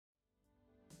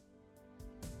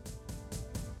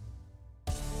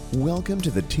Welcome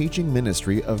to the teaching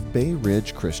ministry of Bay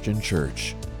Ridge Christian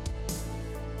Church.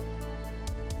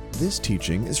 This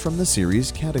teaching is from the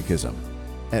series Catechism.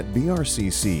 At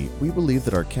BRCC, we believe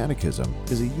that our catechism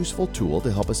is a useful tool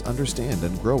to help us understand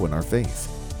and grow in our faith.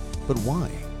 But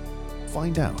why?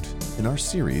 Find out in our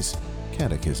series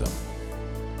Catechism.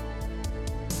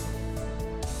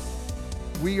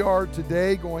 We are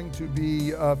today going to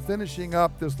be finishing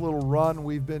up this little run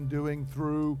we've been doing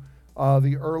through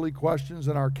the early questions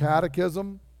in our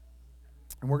catechism.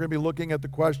 And we're going to be looking at the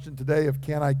question today of,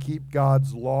 can I keep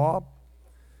God's law?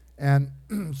 And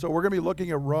so we're going to be looking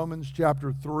at Romans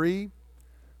chapter 3,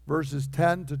 verses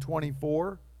 10 to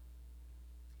 24.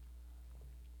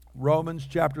 Romans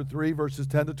chapter 3, verses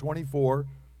 10 to 24.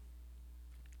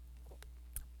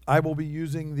 I will be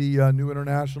using the New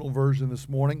International Version this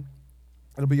morning.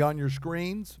 It'll be on your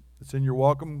screens. It's in your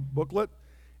welcome booklet,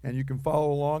 and you can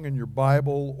follow along in your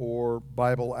Bible or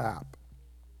Bible app.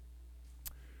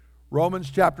 Romans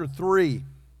chapter 3,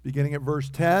 beginning at verse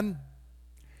 10.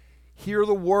 Hear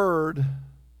the word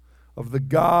of the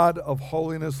God of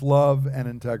holiness, love, and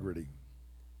integrity.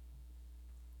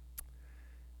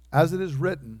 As it is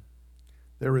written,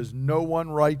 there is no one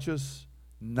righteous,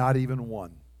 not even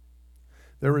one.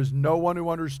 There is no one who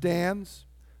understands,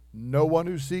 no one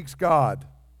who seeks God.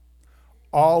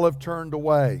 All have turned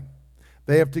away.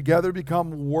 They have together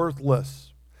become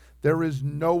worthless. There is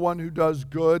no one who does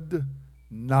good,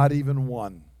 not even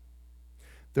one.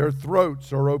 Their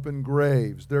throats are open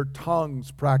graves. Their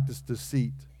tongues practice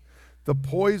deceit. The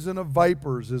poison of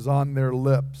vipers is on their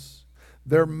lips.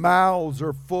 Their mouths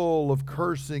are full of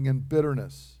cursing and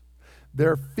bitterness.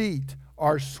 Their feet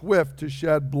are swift to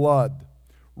shed blood.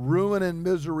 Ruin and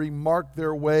misery mark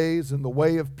their ways, and the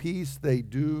way of peace they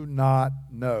do not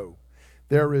know.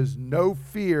 There is no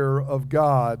fear of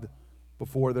God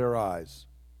before their eyes.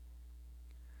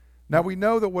 Now we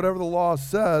know that whatever the law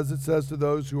says, it says to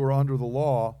those who are under the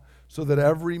law, so that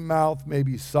every mouth may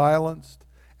be silenced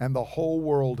and the whole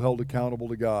world held accountable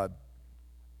to God.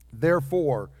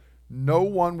 Therefore, no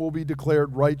one will be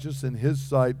declared righteous in his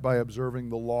sight by observing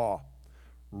the law.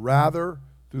 Rather,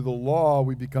 through the law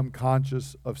we become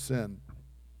conscious of sin.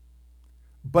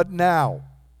 But now,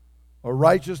 a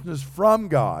righteousness from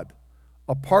God,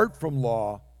 apart from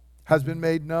law, has been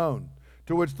made known,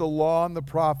 to which the law and the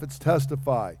prophets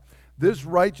testify. This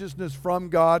righteousness from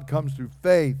God comes through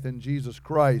faith in Jesus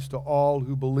Christ to all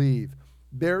who believe.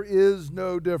 There is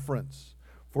no difference,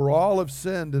 for all have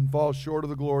sinned and fall short of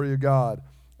the glory of God,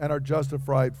 and are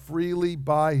justified freely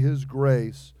by His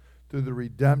grace through the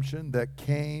redemption that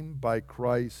came by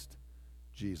Christ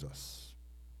Jesus.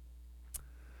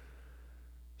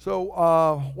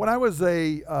 So when I was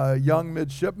a young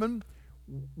midshipman,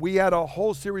 we had a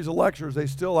whole series of lectures they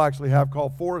still actually have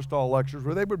called Forrestal lectures,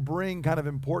 where they would bring kind of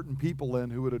important people in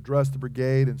who would address the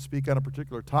brigade and speak on a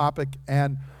particular topic.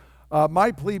 And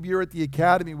my plebe year at the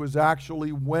academy was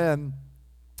actually when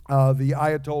the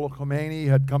Ayatollah Khomeini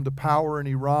had come to power in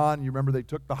Iran. You remember they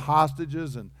took the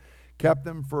hostages and kept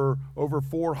them for over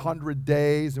 400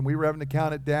 days, and we were having to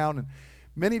count it down. And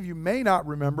many of you may not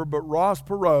remember, but Ross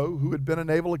Perot, who had been a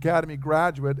Naval Academy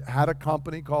graduate, had a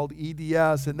company called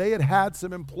EDS, and they had had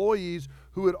some employees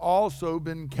who had also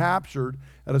been captured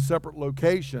at a separate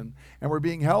location and were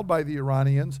being held by the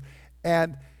Iranians.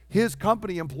 And his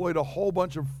company employed a whole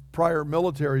bunch of prior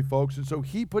military folks, and so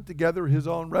he put together his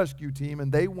own rescue team,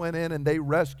 and they went in and they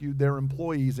rescued their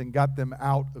employees and got them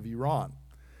out of Iran.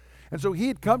 And so he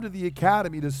had come to the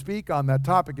academy to speak on that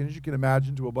topic, and as you can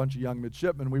imagine, to a bunch of young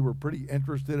midshipmen, we were pretty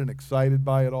interested and excited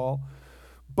by it all.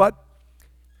 But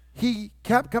he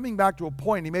kept coming back to a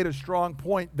point, he made a strong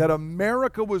point that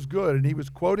America was good, and he was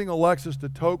quoting Alexis de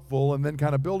Tocqueville and then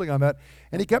kind of building on that,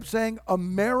 and he kept saying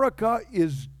America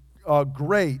is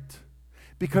great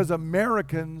because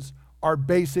Americans are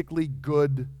basically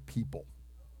good people.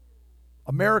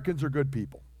 Americans are good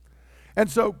people. And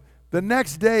so the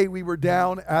next day we were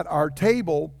down at our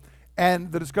table and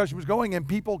the discussion was going and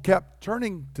people kept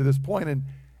turning to this point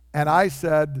and I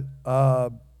said,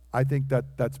 I think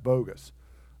that's bogus.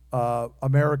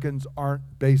 Americans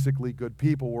aren't basically good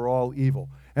people. We're all evil.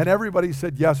 And everybody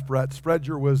said, yes, Brett, spread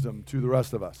your wisdom to the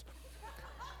rest of us.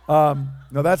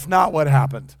 No, that's not what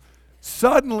happened.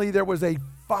 Suddenly there was a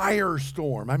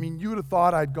firestorm. I mean, you'd have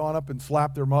thought I'd gone up and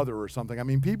slapped their mother or something. I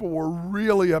mean, people were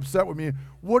really upset with me.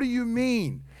 What do you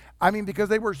mean? I mean, because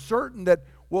they were certain that,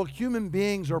 well, human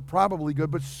beings are probably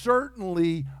good, but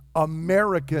certainly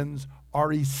Americans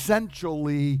are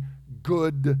essentially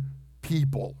good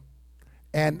people.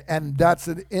 And that's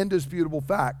an indisputable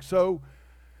fact. So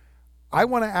I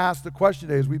want to ask the question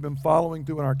today, as we've been following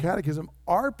through in our catechism,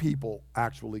 are people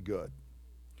actually good?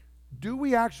 do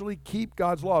we actually keep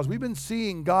God's laws? We've been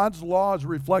seeing God's law as a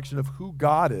reflection of who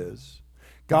God is.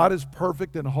 God is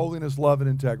perfect in holiness, love, and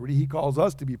integrity. He calls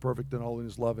us to be perfect in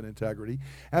holiness, love, and integrity.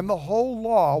 And the whole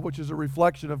law, which is a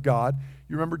reflection of God,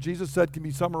 you remember Jesus said can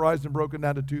be summarized and broken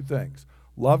down to two things.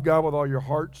 Love God with all your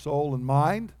heart, soul, and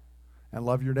mind, and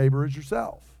love your neighbor as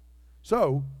yourself.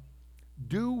 So,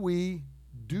 do we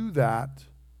do that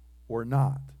or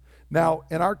not? Now,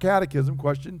 in our catechism,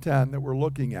 question 10 that we're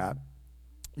looking at,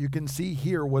 you can see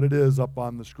here what it is up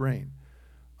on the screen.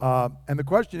 And the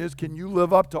question is, can you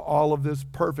live up to all of this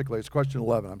perfectly? It's question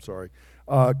 11, I'm sorry.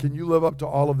 Can you live up to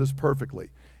all of this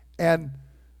perfectly? And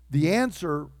the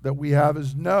answer that we have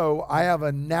is no. I have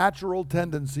a natural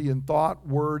tendency in thought,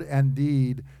 word, and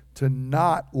deed to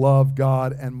not love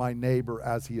God and my neighbor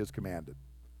as he has commanded.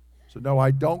 So no,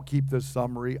 I don't keep this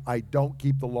summary. I don't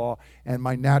keep the law, and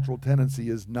my natural tendency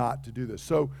is not to do this.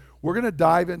 So we're going to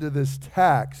dive into this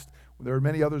text. There are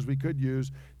many others we could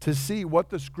use to see what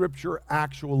the Scripture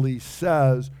actually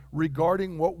says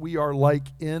regarding what we are like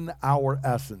in our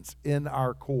essence, in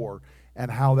our core, and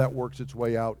how that works its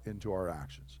way out into our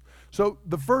actions. So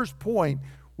the first point,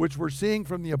 which we're seeing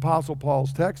from the Apostle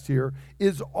Paul's text here,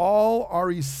 is all are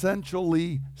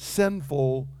essentially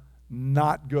sinful,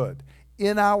 not good.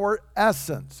 In our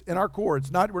essence, in our core,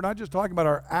 we're not just talking about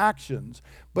our actions,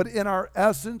 but in our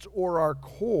essence or our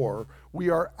core,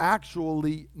 we are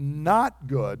actually not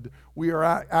good. We are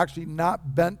actually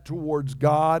not bent towards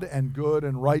God and good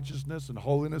and righteousness and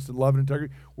holiness and love and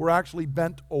integrity. We're actually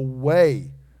bent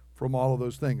away from all of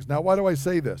those things. Now, why do I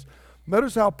say this?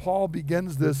 Notice how Paul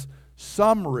begins this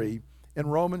summary in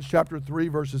Romans chapter 3,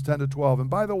 verses 10 to 12. And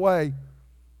by the way,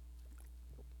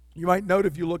 you might note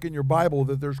if you look in your Bible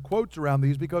that there's quotes around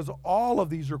these because all of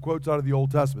these are quotes out of the Old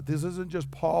Testament. This isn't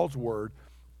just Paul's word.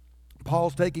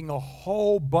 Paul's taking a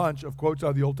whole bunch of quotes out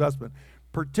of the Old Testament,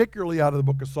 particularly out of the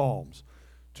book of Psalms,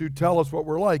 to tell us what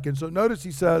we're like. And so notice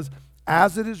he says,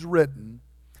 as it is written,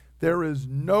 there is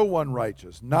no one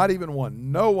righteous, not even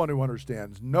one, no one who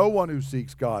understands, no one who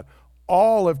seeks God.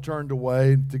 All have turned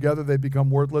away, and together they become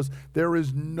worthless. There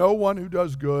is no one who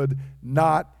does good,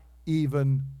 not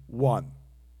even one.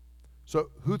 So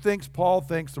who thinks Paul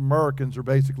thinks Americans are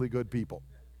basically good people?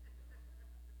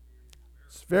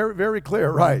 It's very, very clear,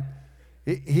 right?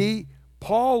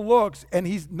 Paul looks,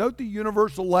 and note the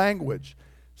universal language.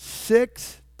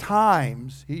 6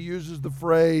 times he uses the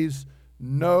phrase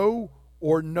no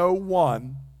or no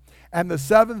one, and the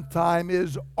 7th time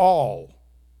is all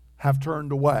have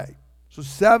turned away. So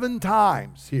 7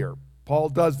 times here Paul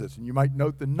does this, and you might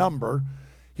note the number.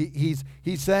 He's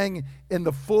saying in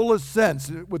the fullest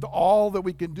sense, with all that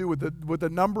we can do, with the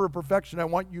number of perfection, I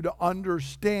want you to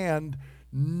understand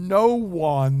no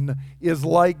one is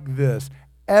like this.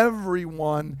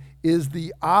 Everyone is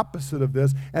the opposite of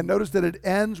this. And notice that it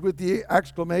ends with the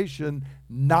exclamation,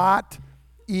 not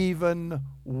even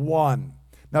one.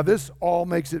 Now this all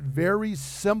makes it very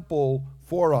simple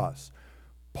for us.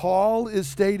 Paul is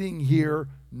stating here,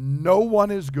 no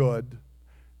one is good,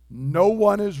 no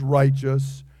one is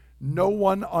righteous, no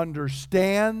one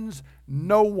understands,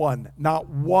 no one, not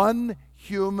one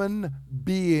human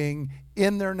being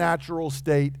in their natural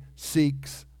state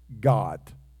seeks God.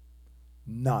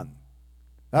 None.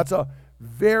 That's a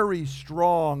very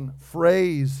strong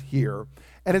phrase here,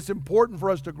 and it's important for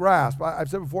us to grasp. I've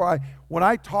said before, when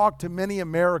I talk to many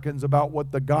Americans about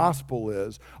what the gospel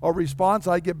is, a response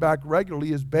I get back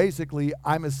regularly is basically,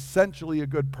 I'm essentially a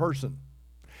good person.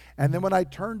 And then when I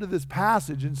turn to this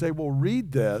passage and say, well,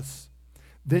 read this,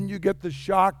 then you get the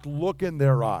shocked look in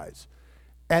their eyes.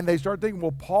 And they start thinking,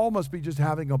 well, Paul must be just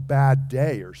having a bad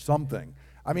day or something.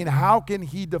 I mean, how can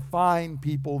he define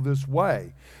people this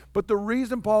way? But the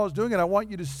reason Paul is doing it, I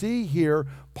want you to see here,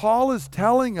 Paul is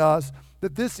telling us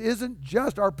that this isn't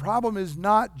just, our problem is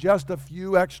not just a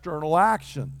few external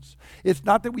actions. It's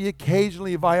not that we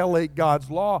occasionally violate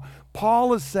God's law.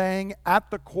 Paul is saying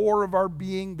at the core of our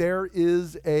being there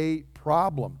is a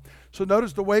problem. So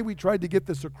notice the way we tried to get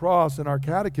this across in our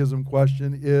catechism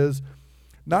question is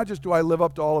not just do I live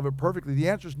up to all of it perfectly. The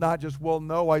answer is not just, well,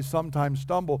 no, I sometimes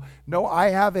stumble. No, I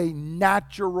have a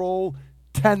natural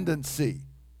tendency.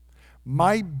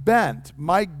 My bent,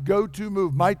 my go-to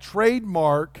move, my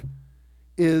trademark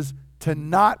is to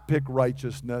not pick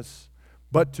righteousness,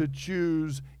 but to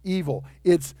choose evil.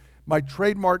 My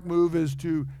trademark move is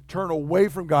to turn away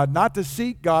from God, not to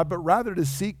seek God, but rather to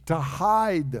seek to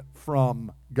hide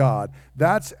from God.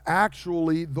 That's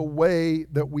actually the way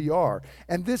that we are.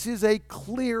 And this is a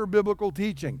clear biblical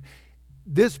teaching.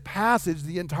 This passage,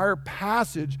 the entire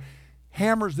passage,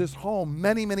 hammers this home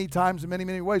many, many times in many,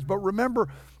 many ways. But remember,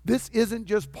 this isn't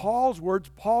just Paul's words.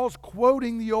 Paul's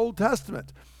quoting the Old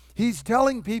Testament. He's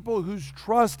telling people whose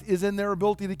trust is in their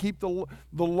ability to keep the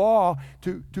law,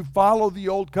 to follow the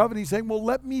old covenant. He's saying, well,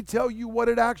 let me tell you what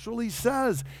it actually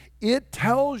says. It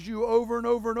tells you over and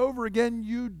over and over again,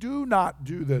 you do not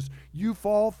do this. You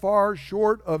fall far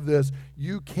short of this.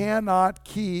 You cannot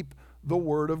keep the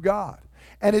Word of God.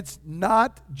 And it's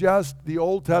not just the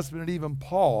Old Testament and even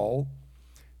Paul.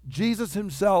 Jesus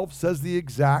himself says the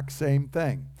exact same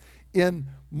thing. In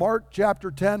Mark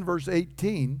chapter 10, verse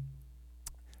 18,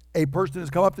 a person has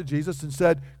come up to Jesus and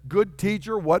said, "Good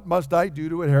teacher, what must I do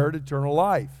to inherit eternal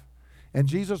life?" And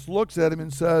Jesus looks at him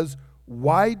and says,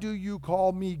 "Why do you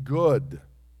call me good?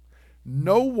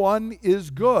 No one is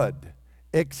good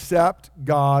except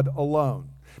God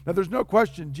alone." Now, there's no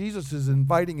question Jesus is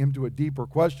inviting him to a deeper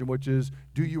question, which is,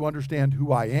 do you understand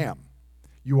who I am?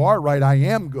 You are right, I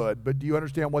am good, but do you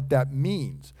understand what that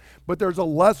means? But there's a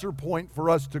lesser point for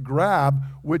us to grab,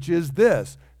 which is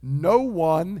this: no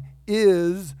one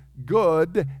is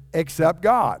good except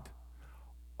God.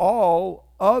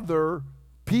 All other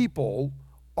people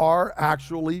are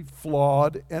actually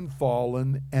flawed and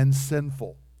fallen and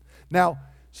sinful. Now,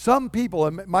 some people,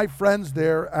 and my friends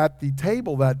there at the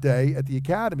table that day at the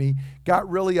academy, got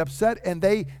really upset, and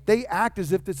they act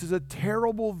as if this is a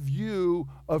terrible view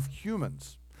of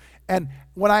humans. And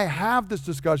when I have this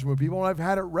discussion with people, and I've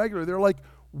had it regularly, they're like,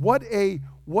 what a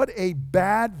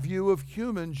bad view of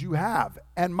humans you have.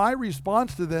 And my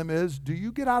response to them is, do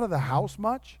you get out of the house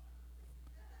much?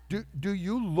 Do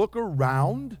you look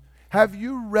around? Have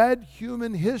you read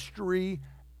human history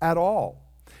at all?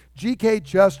 G.K.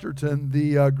 Chesterton,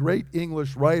 the great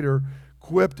English writer,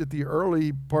 quipped at the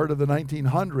early part of the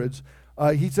 1900s,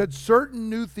 he said, "Certain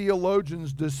new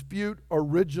theologians dispute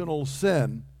original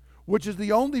sin, which is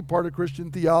the only part of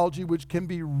Christian theology which can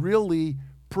be really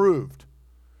proved."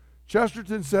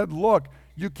 Chesterton said, look,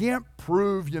 you can't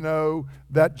prove,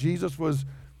 that Jesus was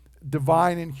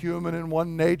divine and human in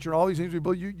one nature and all these things.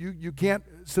 You can't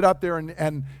sit up there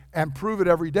and prove it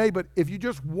every day. But if you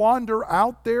just wander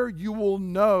out there, you will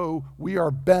know we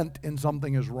are bent and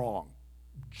something is wrong.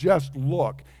 Just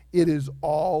look. It is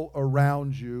all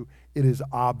around you. It is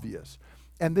obvious.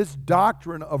 And this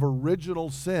doctrine of original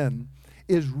sin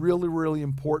is really, really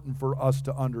important for us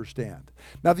to understand.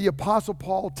 Now, the Apostle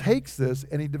Paul takes this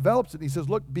and he develops it. And he says,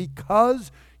 look,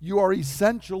 because you are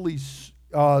essentially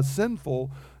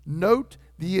sinful, note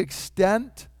the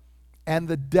extent and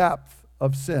the depth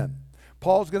of sin.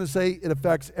 Paul's going to say it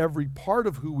affects every part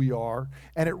of who we are,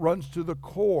 and it runs to the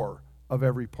core of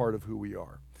every part of who we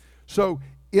are. So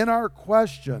in our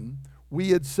question, we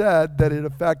had said that it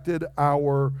affected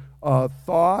our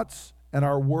thoughts and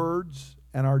our words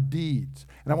and our deeds.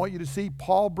 And I want you to see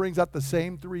Paul brings out the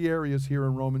same three areas here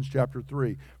in Romans chapter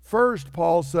 3. First,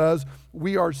 Paul says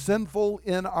we are sinful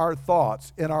in our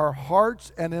thoughts, in our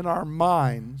hearts and in our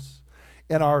minds,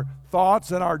 in our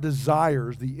thoughts and our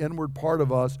desires, the inward part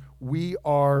of us, we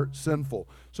are sinful.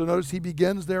 So notice he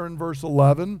begins there in verse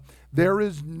 11. There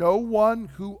is no one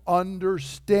who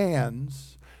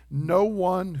understands, no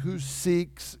one who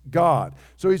seeks God.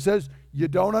 So he says, you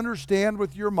don't understand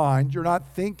with your mind, you're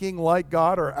not thinking like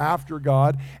God or after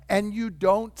God, and you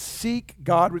don't seek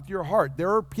God with your heart.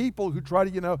 There are people who try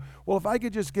to, well, if I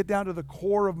could just get down to the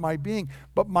core of my being,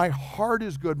 but my heart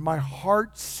is good, my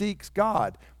heart seeks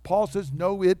God. Paul says,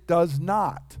 no, it does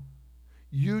not.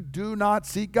 You do not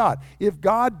seek God. If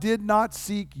God did not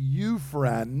seek you,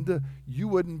 friend, you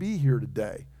wouldn't be here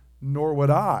today, nor would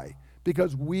I,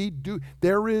 because we do.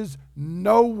 There is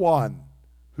no one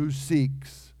who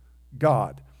seeks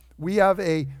God. We have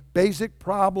a basic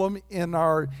problem in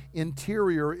our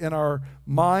interior, in our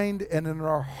mind, and in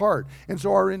our heart. And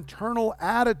so our internal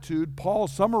attitude, Paul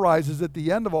summarizes at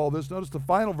the end of all this. Notice the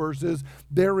final verse is,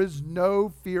 there is no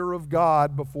fear of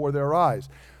God before their eyes.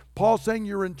 Paul's saying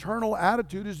your internal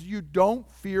attitude is you don't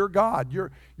fear God.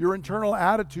 Your internal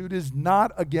attitude is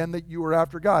not, again, that you are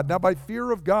after God. Now, by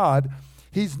fear of God,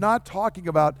 he's not talking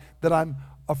about that I'm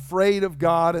afraid of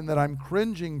God and that I'm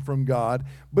cringing from God,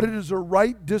 but it is a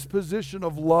right disposition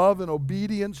of love and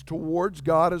obedience towards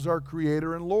God as our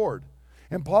Creator and Lord.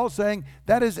 And Paul's saying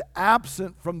that is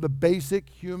absent from the basic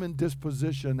human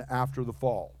disposition after the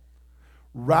fall.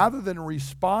 Rather than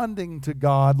responding to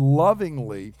God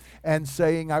lovingly and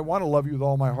saying, I want to love you with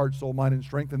all my heart, soul, mind, and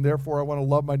strength, and therefore I want to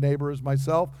love my neighbor as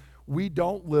myself, we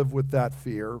don't live with that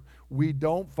fear. We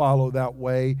don't follow that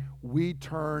way. We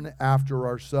turn after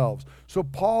ourselves. So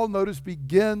Paul, notice,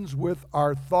 begins with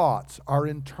our thoughts, our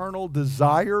internal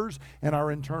desires, and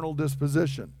our internal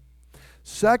disposition.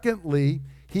 Secondly,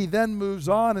 he then moves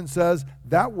on and says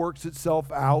that works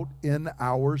itself out in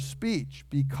our speech.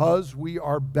 Because we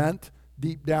are bent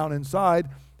deep down inside,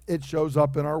 it shows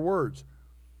up in our words.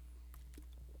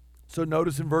 So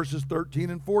notice in verses 13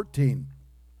 and 14,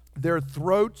 their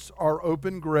throats are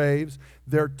open graves,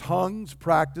 their tongues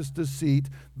practice deceit,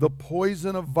 the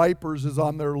poison of vipers is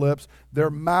on their lips, their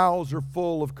mouths are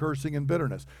full of cursing and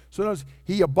bitterness. So notice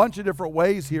he, a bunch of different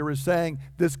ways here, is saying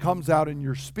this comes out in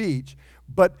your speech.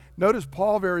 But notice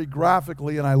Paul very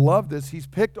graphically, and I love this, he's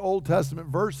picked Old Testament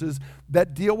verses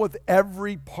that deal with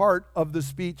every part of the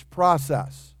speech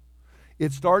process.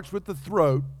 It starts with the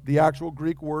throat. The actual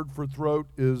Greek word for throat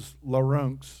is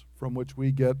larynx, from which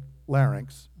we get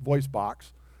larynx, voice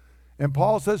box. And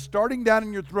Paul says, starting down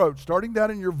in your throat, starting down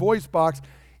in your voice box,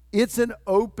 it's an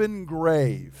open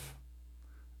grave.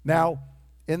 Now,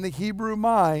 in the Hebrew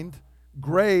mind,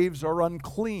 graves are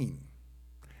unclean.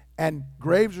 And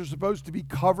graves are supposed to be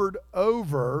covered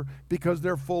over because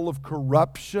they're full of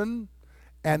corruption,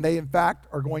 and they, in fact,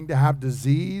 are going to have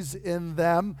disease in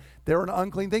them. They're an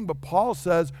unclean thing. But Paul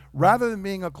says, rather than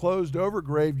being a closed-over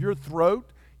grave, your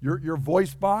throat, your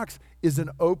voice box, is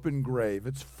an open grave.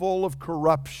 It's full of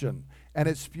corruption, and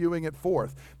it's spewing it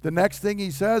forth. The next thing he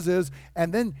says is,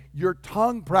 and then your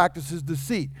tongue practices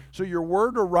deceit. So your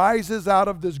word arises out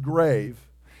of this grave,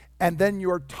 and then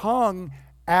your tongue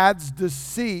adds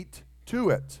deceit to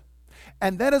it.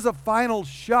 And then as a final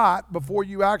shot, before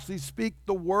you actually speak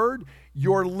the word,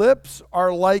 your lips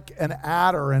are like an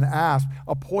adder, an asp,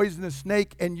 a poisonous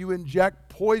snake, and you inject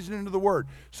poison into the word.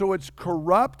 So it's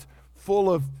corrupt,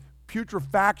 full of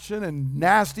putrefaction and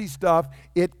nasty stuff.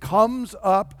 It comes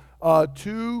up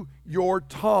to your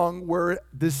tongue where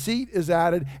deceit is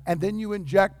added, and then you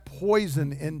inject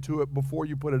poison into it before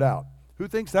you put it out. Who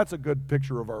thinks that's a good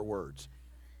picture of our words?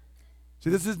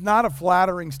 See, this is not a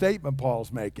flattering statement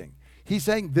Paul's making. He's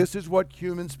saying this is what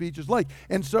human speech is like.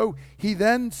 And so he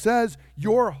then says,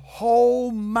 your whole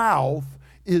mouth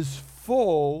is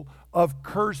full of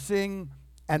cursing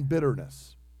and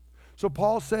bitterness. So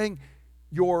Paul's saying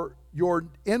your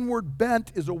inward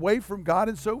bent is away from God,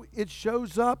 and so it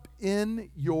shows up in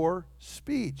your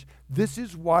speech. This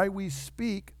is why we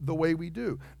speak the way we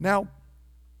do. Now,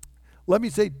 let me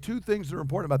say two things that are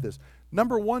important about this.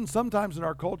 Number one, sometimes in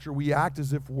our culture, we act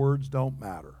as if words don't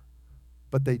matter,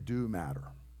 but they do matter.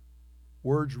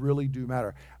 Words really do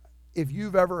matter. If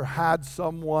you've ever had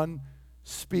someone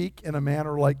speak in a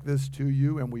manner like this to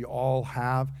you, and we all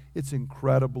have, it's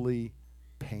incredibly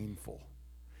painful.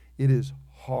 It is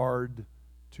hard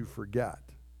to forget.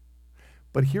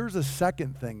 But here's a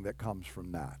second thing that comes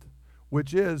from that,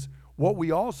 which is what we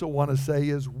also want to say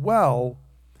is, well,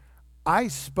 I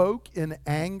spoke in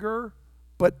anger,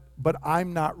 but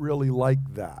I'm not really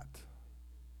like that.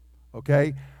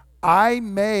 Okay? I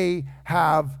may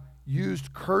have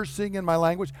used cursing in my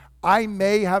language. I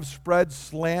may have spread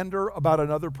slander about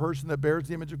another person that bears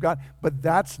the image of God, but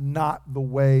that's not the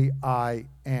way I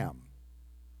am.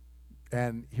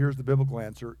 And here's the biblical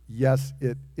answer: yes,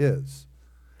 it is.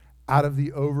 Out of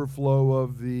the overflow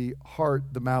of the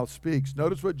heart, the mouth speaks.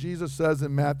 Notice what Jesus says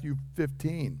in Matthew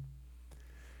 15.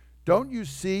 Don't you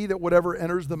see that whatever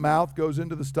enters the mouth goes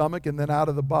into the stomach and then out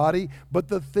of the body? But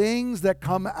the things that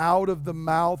come out of the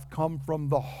mouth come from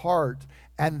the heart,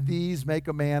 and these make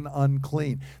a man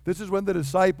unclean. This is when the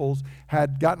disciples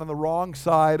had gotten on the wrong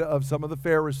side of some of the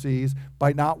Pharisees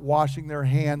by not washing their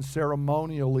hands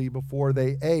ceremonially before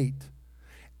they ate.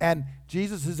 And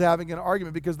Jesus is having an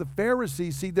argument because the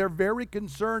Pharisees, see, they're very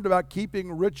concerned about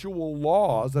keeping ritual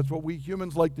laws. That's what we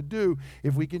humans like to do.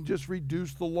 If we can just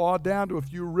reduce the law down to a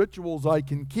few rituals I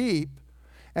can keep.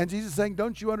 And Jesus is saying,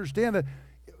 don't you understand that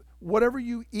whatever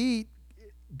you eat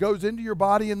goes into your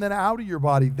body and then out of your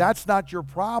body? That's not your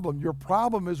problem. Your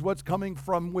problem is what's coming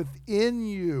from within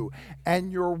you.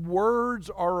 And your words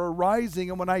are arising.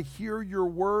 And when I hear your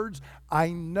words,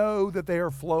 I know that they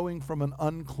are flowing from an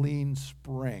unclean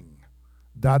spring.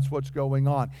 That's what's going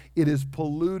on. It is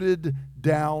polluted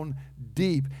down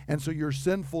deep. And so your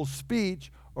sinful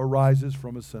speech arises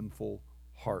from a sinful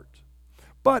heart.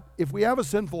 But if we have a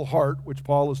sinful heart, which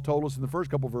Paul has told us in the first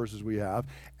couple verses we have,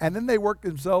 and then they work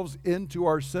themselves into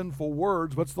our sinful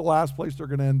words, what's the last place they're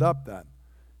going to end up then?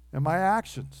 In my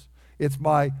actions. It's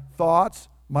my thoughts,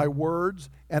 my words,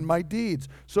 and my deeds.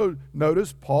 So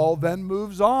notice Paul then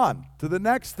moves on to the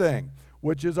next thing,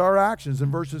 which is our actions in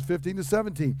verses 15 to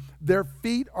 17. Their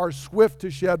feet are swift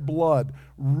to shed blood.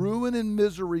 Ruin and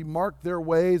misery mark their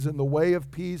ways, and the way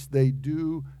of peace they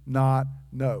do not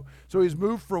know. So he's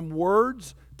moved from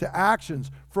words to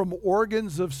actions, from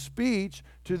organs of speech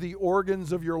to the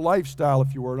organs of your lifestyle,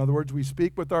 if you were. In other words, we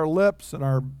speak with our lips and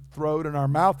our throat and our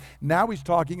mouth. Now he's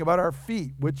talking about our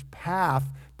feet, which path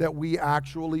that we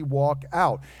actually walk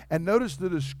out. And notice the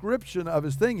description of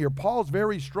his thing here. Paul's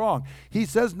very strong. He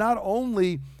says not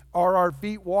only are our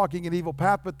feet walking an evil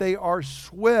path, but they are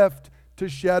swift to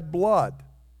shed blood.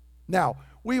 Now,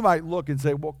 we might look and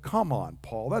say, well, come on,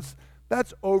 Paul,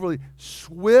 that's overly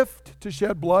swift to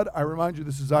shed blood. I remind you,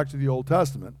 this is actually the Old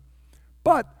Testament.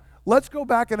 But let's go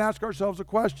back and ask ourselves a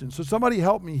question. So somebody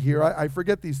help me here. I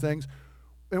forget these things.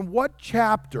 In what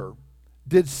chapter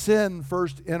did sin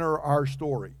first enter our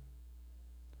story?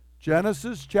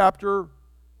 Genesis chapter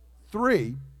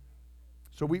 3.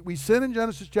 So we sin in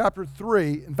Genesis chapter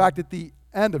 3. In fact, at the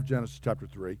end of Genesis chapter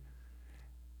 3.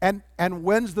 And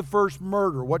when's the first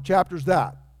murder? What chapter is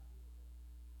that?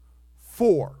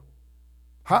 4.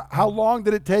 How long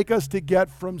did it take us to get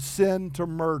from sin to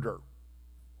murder?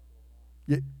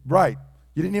 Right.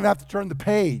 You didn't even have to turn the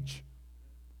page.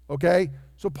 Okay?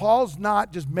 So Paul's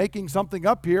not just making something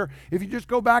up here. If you just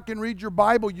go back and read your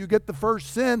Bible, you get the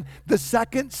first sin. The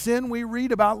second sin we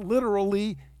read about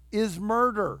literally is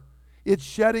murder. It's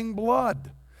shedding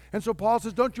blood. And so Paul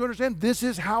says, don't you understand? This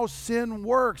is how sin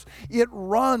works. It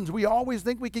runs. We always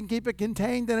think we can keep it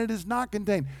contained, and it is not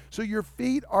contained. So your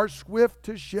feet are swift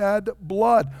to shed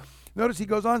blood. Notice he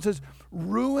goes on and says,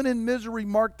 ruin and misery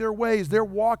mark their ways. They're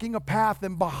walking a path,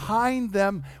 and behind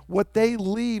them, what they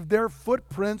leave, their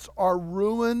footprints are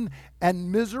ruin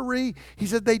and misery. He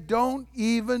said they don't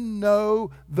even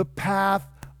know the path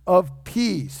of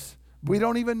peace. We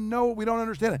don't even know it. We don't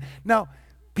understand it. Now,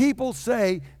 people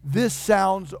say this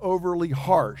sounds overly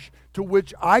harsh, to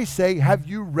which I say, have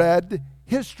you read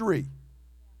history?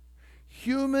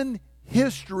 Human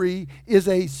history is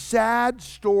a sad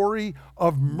story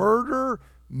of murder,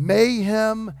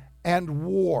 mayhem, and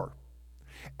war.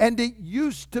 And it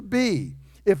used to be,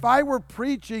 if I were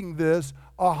preaching this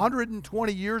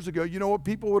 120 years ago, you know what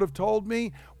people would have told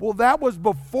me? Well, that was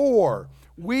before.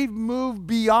 We've moved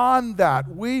beyond that.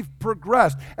 We've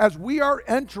progressed. As we are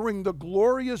entering the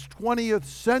glorious 20th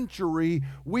century,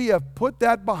 we have put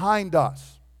that behind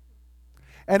us.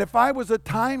 And if I was a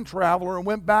time traveler and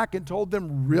went back and told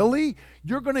them, really?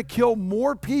 You're going to kill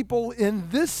more people in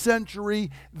this century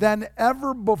than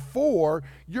ever before.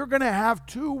 You're going to have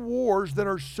 2 wars that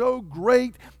are so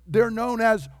great, they're known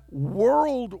as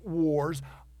world wars.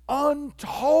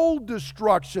 Untold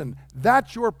destruction.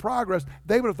 That's your progress.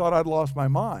 They would have thought I'd lost my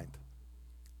mind.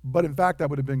 But in fact, I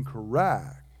would have been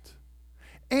correct.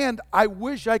 And I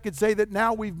wish I could say that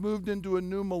now we've moved into a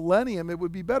new millennium, it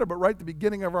would be better. But right at the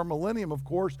beginning of our millennium, of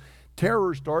course,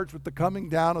 terror starts with the coming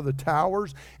down of the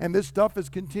towers. And this stuff has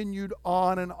continued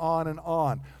on and on and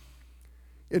on.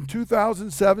 In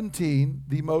 2017,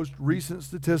 the most recent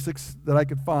statistics that I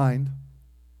could find,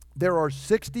 there are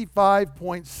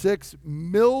 65.6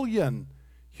 million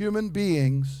human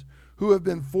beings who have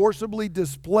been forcibly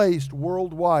displaced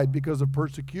worldwide because of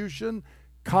persecution,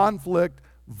 conflict,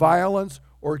 violence,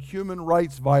 or human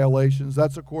rights violations.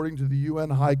 That's according to the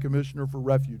UN High Commissioner for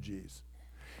Refugees.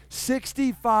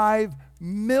 65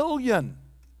 million.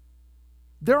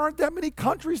 There aren't that many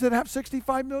countries that have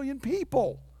 65 million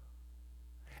people.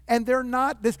 And they're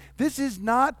not, this is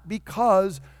not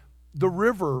because the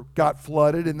river got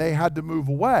flooded and they had to move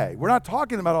away. We're not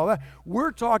talking about all that.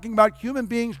 We're talking about human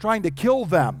beings trying to kill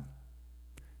them.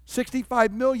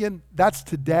 65 million, that's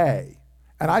today.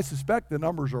 And I suspect the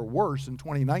numbers are worse in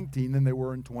 2019 than they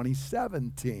were in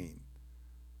 2017.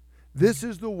 This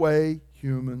is the way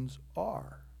humans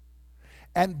are.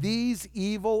 And these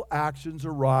evil actions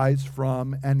arise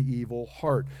from an evil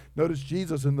heart. Notice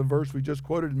Jesus in the verse we just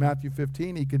quoted in Matthew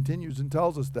 15, he continues and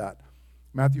tells us that.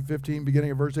 Matthew 15,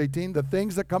 beginning of verse 18, the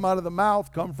things that come out of the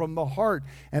mouth come from the heart,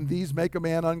 and these make a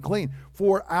man unclean.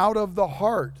 For out of the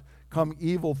heart come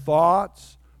evil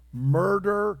thoughts,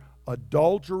 murder,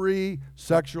 adultery,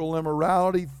 sexual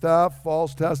immorality, theft,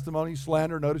 false testimony,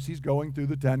 slander. Notice he's going through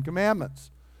the 10 commandments.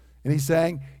 And he's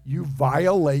saying, you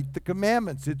violate the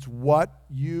commandments. It's what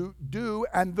you do,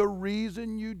 and the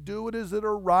reason you do it is it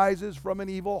arises from an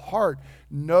evil heart.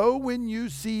 Know when you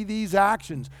see these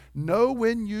actions. Know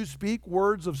when you speak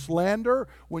words of slander,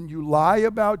 when you lie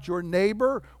about your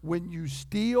neighbor, when you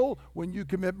steal, when you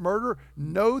commit murder.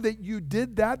 Know that you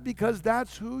did that because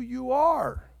that's who you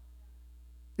are.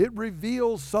 It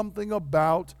reveals something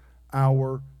about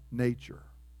our nature.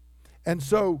 And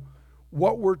so,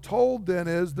 what we're told then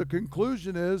is, the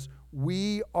conclusion is,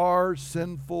 we are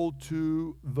sinful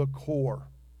to the core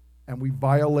and we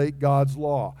violate God's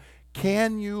law.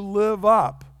 Can you live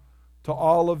up to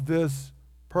all of this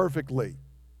perfectly?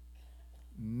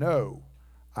 No,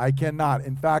 I cannot.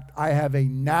 In fact, I have a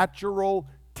natural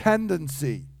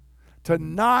tendency to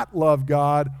not love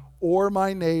God or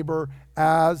my neighbor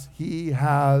as he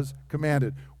has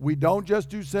commanded. We don't just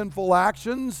do sinful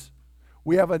actions.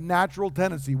 We have a natural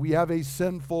tendency. We have a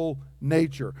sinful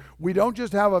nature. We don't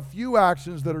just have a few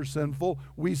actions that are sinful.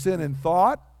 We sin in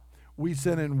thought, we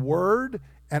sin in word,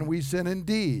 and we sin in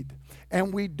deed.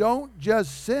 And we don't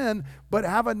just sin, but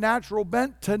have a natural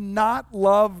bent to not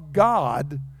love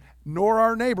God nor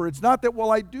our neighbor. It's not that,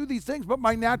 well, I do these things, but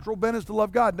my natural bent is to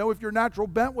love God. No, if your natural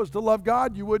bent was to love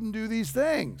God, you wouldn't do these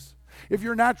things. If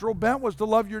your natural bent was to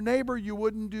love your neighbor, you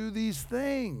wouldn't do these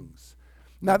things.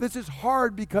 Now, this is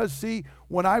hard because, see,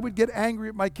 when I would get angry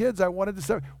at my kids, I wanted to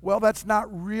say, well, that's not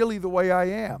really the way I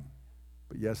am.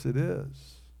 But yes, it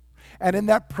is. And in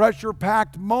that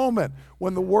pressure-packed moment,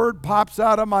 when the word pops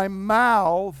out of my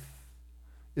mouth,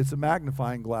 it's a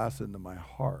magnifying glass into my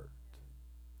heart.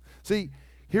 See,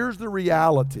 here's the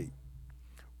reality.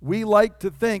 We like to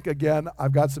think, again,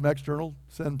 I've got some external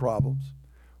sin problems,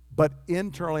 but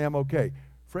internally I'm okay.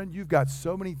 Friend, you've got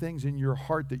so many things in your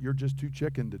heart that you're just too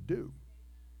chicken to do.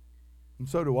 And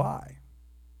so do I.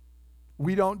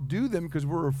 We don't do them because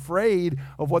we're afraid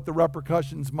of what the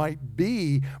repercussions might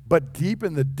be, but deep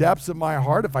in the depths of my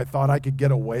heart, if I thought I could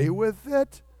get away with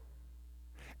it.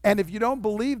 And if you don't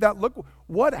believe that, look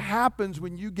what happens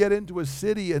when you get into a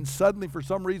city and suddenly for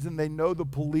some reason they know the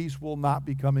police will not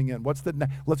be coming in. Let's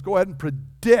go ahead and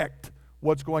predict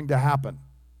what's going to happen.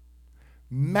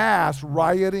 Mass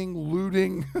rioting,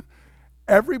 looting,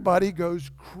 everybody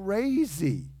goes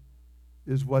crazy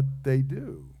is what they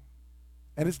do.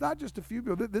 And it's not just a few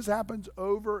people. This happens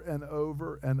over and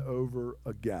over and over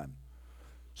again.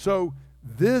 So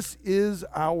this is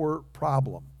our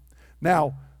problem.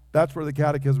 Now, that's where the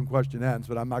catechism question ends,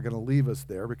 but I'm not going to leave us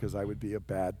there because I would be a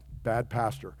bad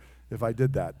pastor if I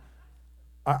did that.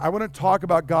 I want to talk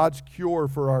about God's cure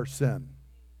for our sin.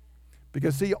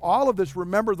 Because, see, all of this,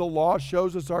 remember, the law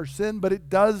shows us our sin, but it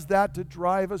does that to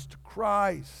drive us to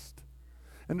Christ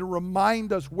and to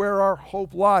remind us where our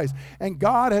hope lies. And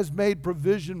God has made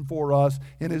provision for us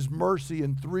in His mercy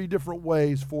in 3 different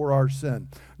ways for our sin.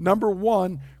 Number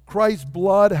 1, Christ's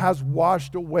blood has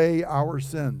washed away our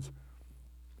sins.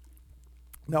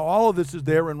 Now, all of this is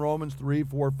there in Romans 3,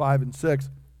 4, 5, and 6.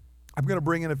 I'm going to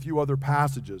bring in a few other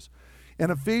passages. In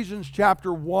Ephesians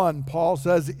chapter 1, Paul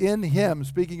says, in Him,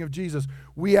 speaking of Jesus,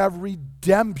 we have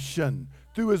redemption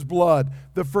through His blood,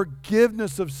 the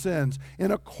forgiveness of sins,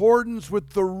 in accordance with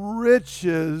the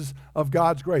riches of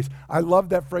God's grace. I love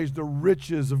that phrase, the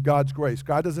riches of God's grace.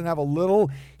 God doesn't have a little,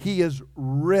 He is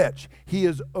rich. He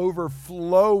is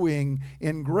overflowing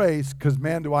in grace, because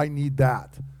man, do I need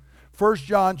that. 1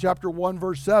 John chapter 1,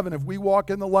 verse 7, if we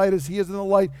walk in the light as He is in the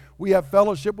light, we have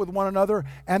fellowship with one another,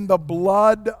 and the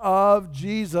blood of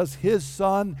Jesus, His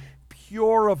Son,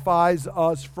 purifies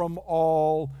us from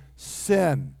all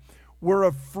sin. We're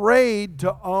afraid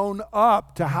to own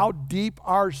up to how deep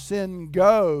our sin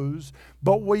goes,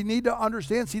 but we need to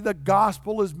understand, see, the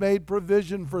gospel has made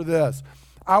provision for this.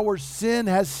 Our sin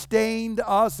has stained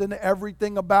us and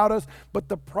everything about us, but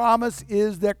the promise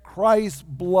is that Christ's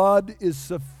blood is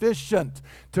sufficient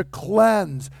to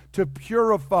cleanse, to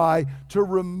purify, to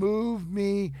remove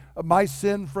my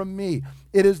sin from me.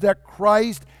 It is that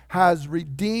Christ has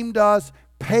redeemed us,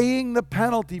 paying the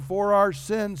penalty for our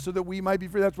sins so that we might be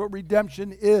free. That's what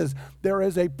redemption is. There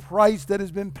is a price that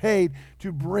has been paid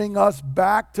to bring us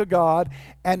back to God,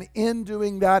 and in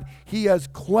doing that, He has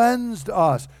cleansed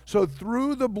us. So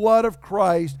through the blood of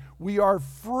Christ, we are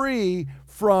free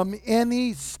from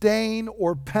any stain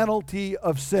or penalty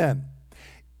of sin.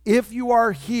 If you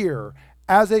are here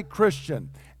as a Christian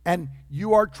and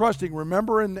you are trusting,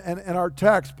 remember in our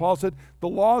text, Paul said, the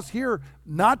law's here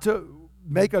not to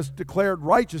make us declared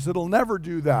righteous. It'll never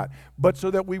do that, but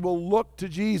so that we will look to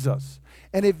Jesus.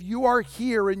 And if you are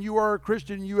here and you are a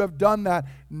Christian, you have done that,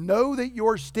 know that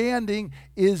your standing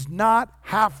is not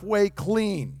halfway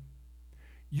clean.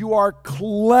 You are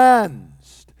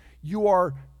cleansed. You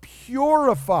are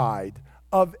purified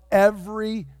of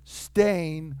every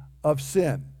stain of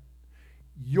sin.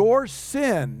 Your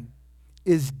sin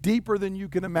is deeper than you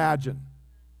can imagine.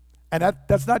 And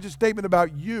that's not just a statement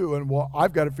about you and, well,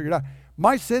 I've got to figure it out.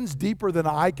 My sin's deeper than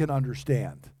I can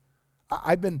understand.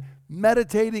 I've been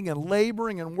meditating and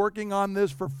laboring and working on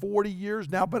this for 40 years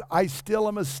now, but I still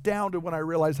am astounded when I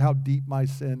realize how deep my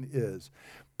sin is.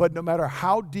 But no matter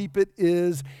how deep it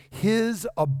is, His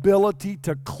ability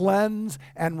to cleanse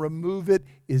and remove it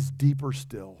is deeper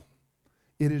still.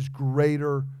 It is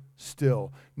greater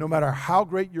still. No matter how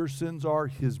great your sins are,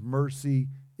 His mercy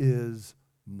is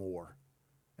more.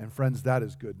 And friends, that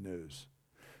is good news.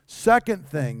 Second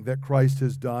thing that Christ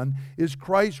has done is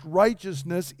Christ's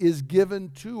righteousness is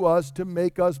given to us to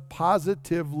make us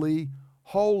positively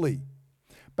holy.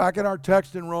 Back in our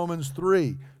text in Romans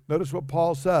 3, notice what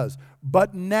Paul says.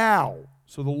 But now,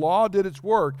 So the law did its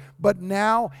work, but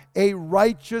now a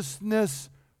righteousness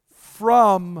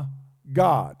from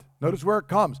God. Notice where it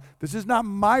comes. This is not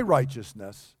my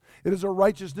righteousness. It is a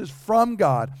righteousness from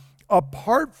God,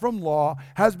 apart from law,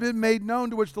 has been made known,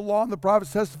 to which the law and the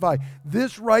prophets testify.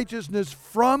 This righteousness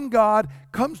from God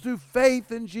comes through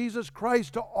faith in Jesus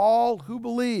Christ to all who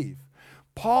believe.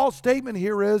 Paul's statement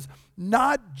here is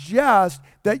not just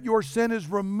that your sin is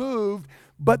removed,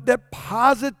 but that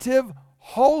positive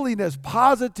holiness,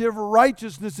 positive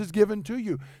righteousness is given to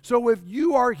you. So if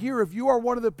you are here, if you are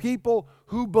one of the people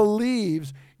who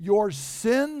believes, your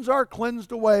sins are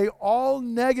cleansed away, all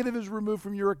negative is removed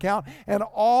from your account, and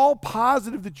all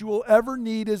positive that you will ever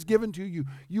need is given to you.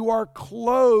 You are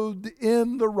clothed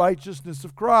in the righteousness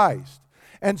of Christ.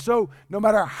 And so no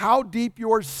matter how deep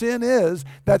your sin is,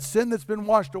 that sin that's been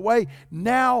washed away,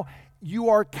 now you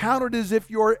are counted as if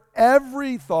your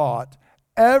every thought,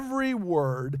 every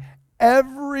word,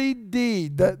 every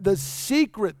deed, the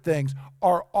secret things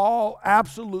are all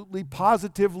absolutely,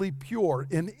 positively pure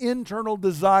in internal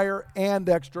desire and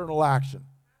external action.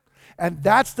 And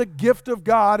that's the gift of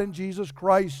God in Jesus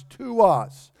Christ to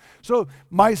us. So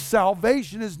my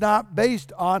salvation is not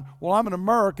based on, well, I'm an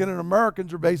American and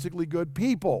Americans are basically good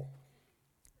people.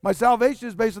 My salvation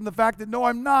is based on the fact that, no,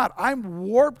 I'm not. I'm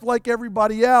warped like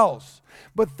everybody else.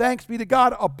 But thanks be to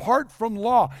God, apart from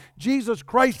law, Jesus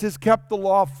Christ has kept the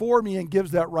law for me and gives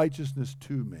that righteousness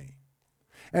to me.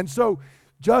 And so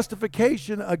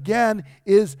justification, again,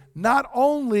 is not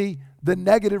only the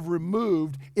negative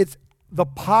removed, it's the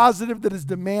positive that is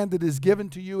demanded is given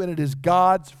to you, and it is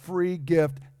God's free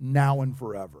gift now and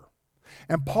forever.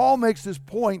 And Paul makes this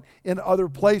point in other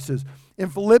places. In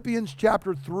Philippians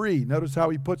chapter 3, notice how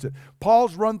he puts it.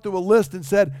 Paul's run through a list and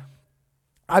said,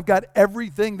 I've got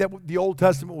everything that the Old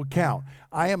Testament would count.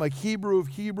 I am a Hebrew of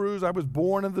Hebrews. I was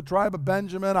born in the tribe of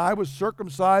Benjamin. I was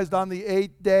circumcised on the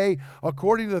 8th day.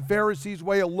 According to the Pharisees'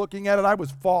 way of looking at it, I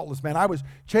was faultless, man. I was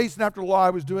chasing after the law. I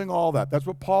was doing all that. That's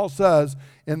what Paul says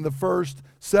in the first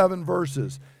 7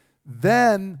 verses.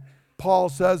 Then Paul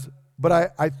says,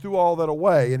 but I threw all that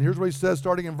away. And here's what he says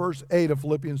starting in verse 8 of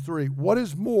Philippians 3. What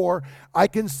is more, I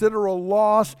consider a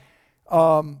loss,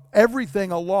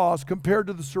 everything a loss compared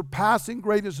to the surpassing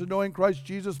greatness of knowing Christ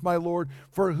Jesus my Lord,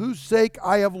 for whose sake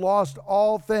I have lost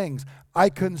all things. I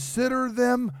consider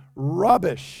them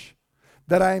rubbish,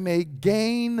 that I may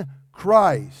gain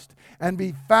Christ and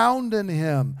be found in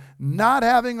him, not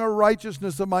having a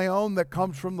righteousness of my own that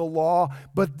comes from the law,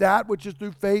 but that which is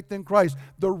through faith in Christ.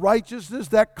 The righteousness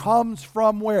that comes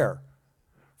from where?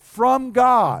 From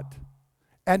God,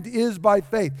 and is by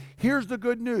faith. Here's the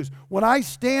good news. When I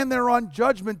stand there on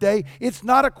Judgment Day, it's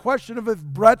not a question of if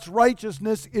Brett's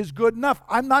righteousness is good enough.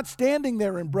 I'm not standing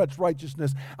there in Brett's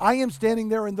righteousness. I am standing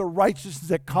there in the righteousness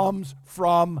that comes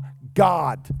from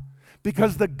God.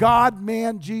 Because the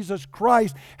God-man, Jesus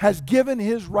Christ, has given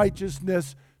his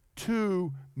righteousness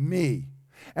to me.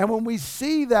 And when we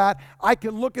see that, I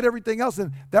can look at everything else.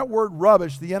 And that word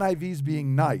rubbish, the NIV is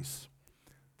being nice.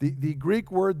 The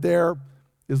Greek word there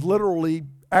is literally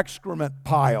excrement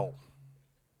pile.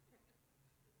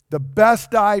 The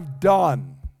best I've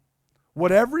done,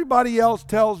 what everybody else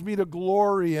tells me to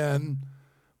glory in,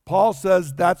 Paul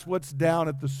says that's what's down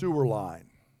at the sewer line.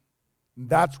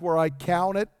 That's where I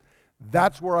count it.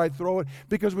 That's where I throw it.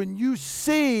 Because when you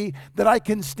see that I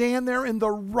can stand there in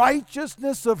the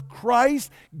righteousness of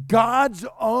Christ, God's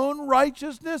own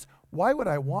righteousness, why would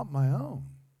I want my own?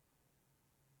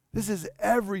 This is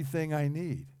everything I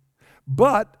need.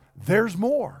 But there's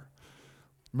more.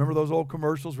 Remember those old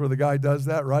commercials where the guy does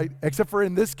that, right? Except for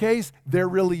in this case, there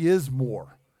really is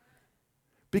more.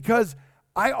 Because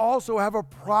I also have a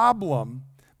problem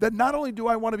that not only do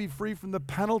I want to be free from the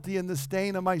penalty and the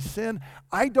stain of my sin,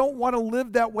 I don't want to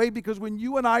live that way, because when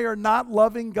you and I are not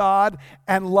loving God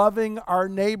and loving our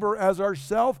neighbor as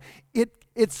ourselves,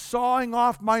 it's sawing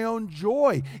off my own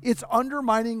joy. It's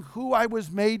undermining who I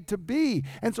was made to be.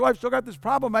 And so I've still got this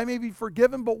problem. I may be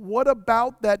forgiven, but what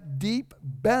about that deep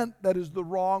bent that is the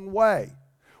wrong way?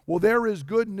 Well, there is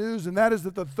good news, and that is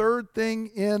that the third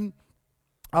thing in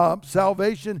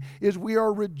salvation is we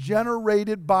are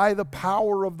regenerated by the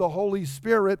power of the Holy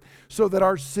Spirit, so that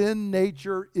our sin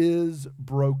nature is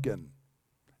broken.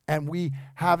 And we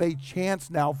have a chance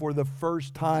now for the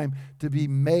first time to be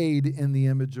made in the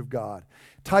image of God.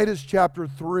 Titus chapter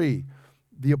 3,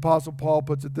 the Apostle Paul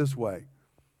puts it this way.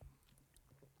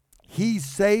 He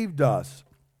saved us,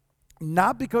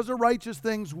 not because of righteous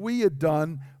things we had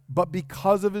done, but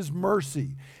because of his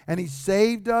mercy. And he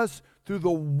saved us through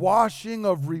the washing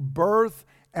of rebirth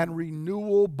and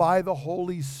renewal by the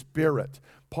Holy Spirit.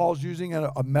 Paul's using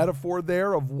a metaphor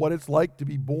there of what it's like to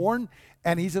be born.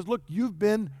 And he says, look, you've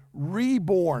been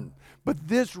reborn. But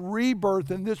this rebirth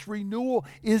and this renewal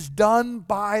is done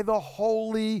by the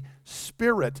Holy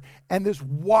Spirit. And this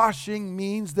washing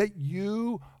means that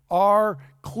you are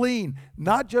clean,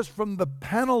 not just from the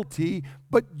penalty,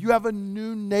 but you have a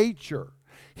new nature.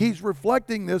 He's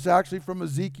reflecting this actually from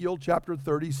Ezekiel chapter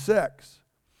 36.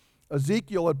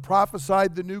 Ezekiel had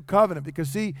prophesied the new covenant because,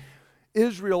 see,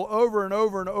 Israel over and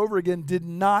over and over again did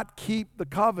not keep the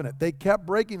covenant. They kept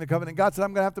breaking the covenant. God said, I'm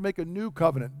going to have to make a new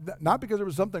covenant. Not because there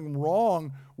was something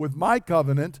wrong with my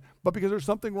covenant, but because there's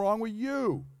something wrong with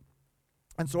you.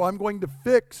 And so I'm going to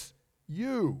fix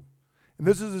you. And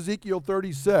this is Ezekiel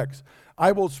 36.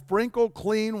 I will sprinkle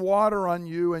clean water on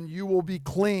you, and you will be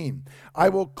clean. I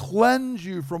will cleanse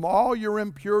you from all your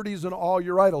impurities and all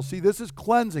your idols. See, this is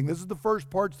cleansing. This is the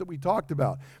first parts that we talked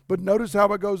about. But notice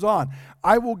how it goes on.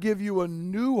 I will give you a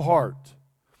new heart,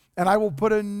 and I will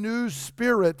put a new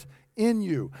spirit in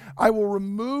you. I will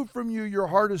remove from you your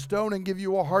heart of stone and give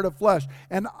you a heart of flesh.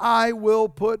 And I will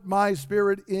put my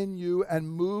spirit in you and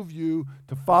move you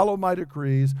to follow my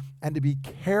decrees and to be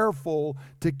careful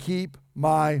to keep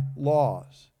my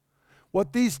laws.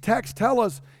 What these texts tell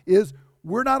us is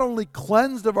we're not only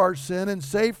cleansed of our sin and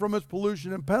saved from its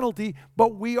pollution and penalty,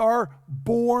 but we are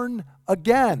born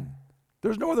again.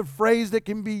 There's no other phrase that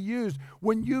can be used.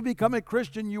 When you become a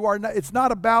Christian, you are not, it's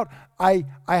not about, I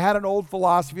had an old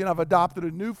philosophy and I've adopted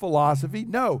a new philosophy.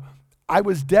 No, I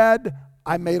was dead,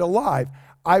 I'm made alive.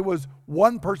 I was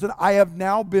one person, I have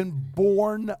now been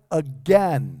born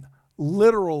again.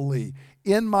 Literally,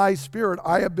 in my spirit,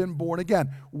 I have been born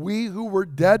again. We who were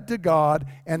dead to God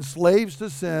and slaves to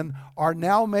sin are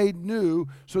now made new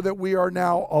so that we are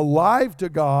now alive to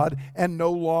God and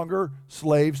no longer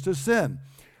slaves to sin.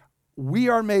 We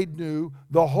are made new.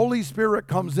 The Holy Spirit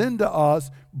comes into us,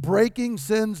 breaking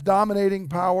sin's dominating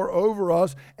power over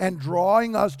us and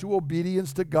drawing us to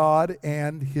obedience to God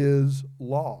and His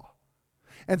law.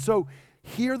 And so,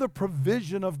 hear the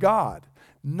provision of God.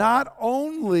 Not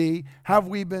only have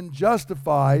we been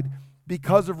justified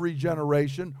because of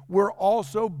regeneration, we're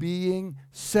also being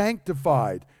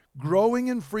sanctified, growing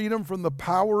in freedom from the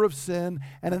power of sin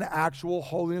and an actual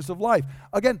holiness of life.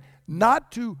 Again,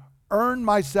 not to earn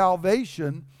my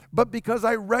salvation, but because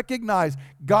I recognize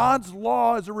God's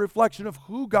law is a reflection of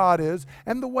who God is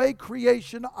and the way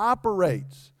creation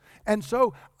operates. And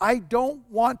so I don't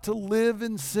want to live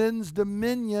in sin's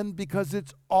dominion because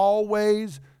it's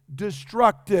always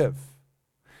destructive.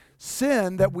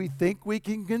 Sin that we think we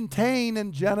can contain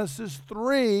in Genesis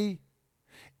 3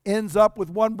 ends up with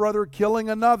one brother killing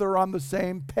another on the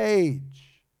same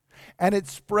page. And it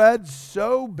spreads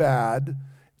so bad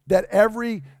that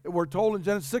we're told in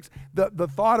Genesis 6, the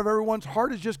thought of everyone's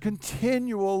heart is just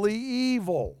continually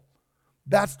evil.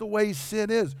 That's the way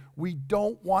sin is. We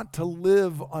don't want to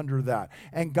live under that.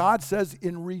 And God says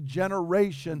in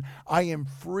regeneration, I am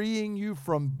freeing you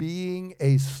from being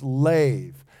a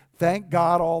slave. Thank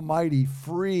God Almighty,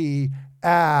 free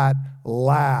at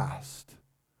last.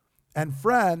 And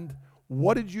friend,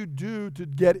 what did you do to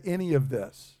get any of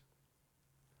this?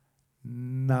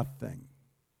 Nothing.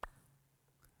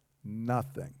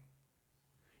 Nothing.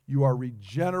 You are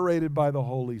regenerated by the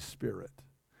Holy Spirit,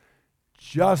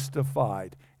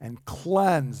 justified and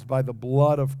cleansed by the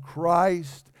blood of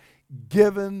Christ,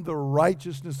 given the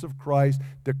righteousness of Christ,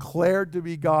 declared to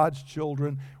be God's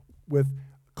children with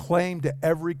claim to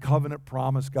every covenant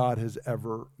promise God has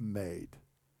ever made.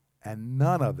 And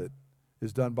none of it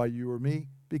is done by you or me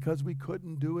because we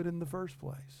couldn't do it in the first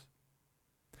place.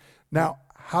 Now,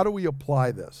 how do we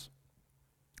apply this?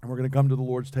 And we're going to come to the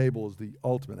Lord's table as the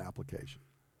ultimate application.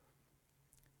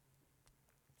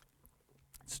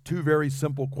 It's two very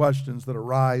simple questions that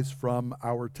arise from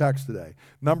our text today.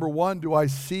 Number one, do I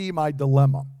see my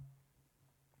dilemma?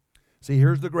 See,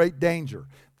 here's the great danger.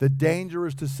 The danger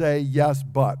is to say, yes,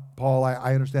 but. Paul,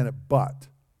 I understand it, but.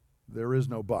 There is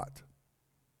no but.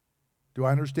 Do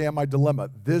I understand my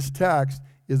dilemma? This text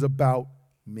is about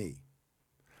me.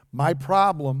 My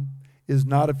problem is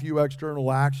not a few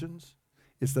external actions.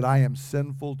 It's that I am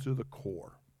sinful to the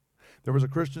core. There was a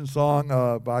Christian song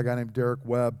by a guy named Derek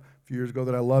Webb a few years ago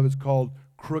that I love. It's called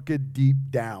Crooked Deep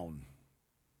Down.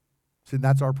 See,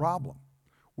 that's our problem.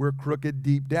 We're crooked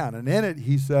deep down. And in it,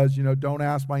 he says, don't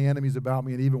ask my enemies about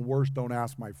me, and even worse, don't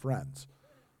ask my friends.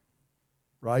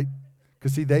 Right?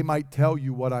 Because, see, they might tell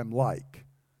you what I'm like.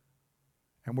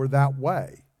 And we're that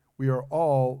way. We are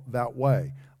all that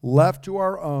way. Left to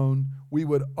our own, we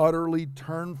would utterly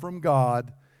turn from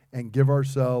God and give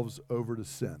ourselves over to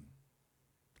sin.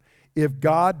 If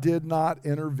God did not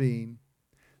intervene,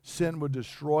 sin would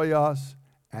destroy us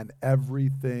and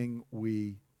everything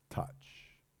we touch.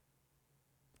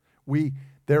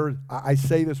 I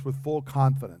say this with full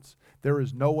confidence. There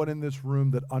is no one in this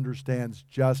room that understands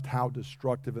just how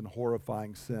destructive and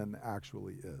horrifying sin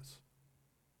actually is.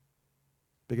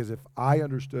 Because if I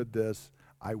understood this,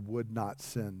 I would not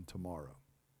sin tomorrow.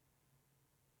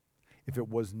 If it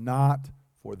was not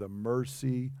for the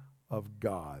mercy of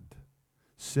God,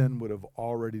 sin would have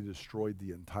already destroyed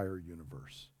the entire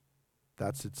universe.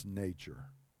 That's its nature.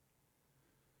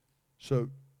 So,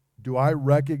 do I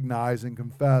recognize and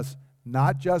confess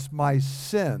not just my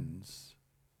sins,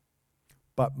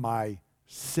 but my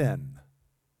sin?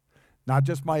 Not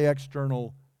just my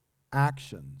external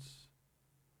actions,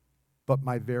 but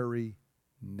my very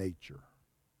nature.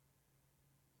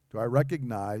 Do I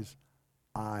recognize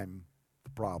I'm the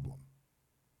problem?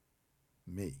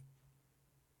 Me.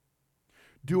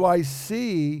 Do I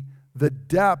see the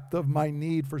depth of my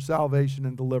need for salvation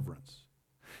and deliverance?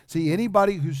 See,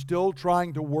 anybody who's still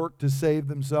trying to work to save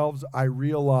themselves, I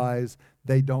realize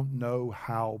they don't know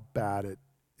how bad it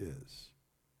is.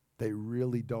 They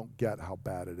really don't get how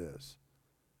bad it is.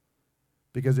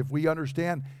 Because if we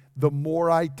understand, the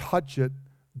more I touch it,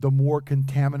 the more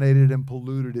contaminated and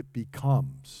polluted it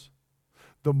becomes.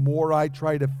 The more I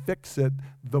try to fix it,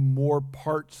 the more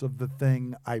parts of the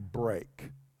thing I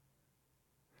break.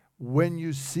 When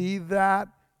you see that,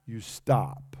 you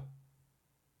stop.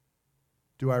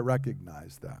 Do I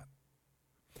recognize that?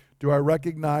 Do I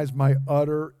recognize my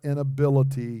utter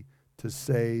inability to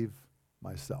save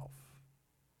myself?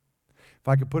 If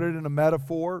I could put it in a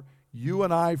metaphor, you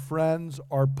and I, friends,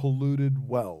 are polluted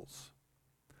wells.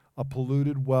 A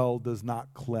polluted well does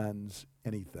not cleanse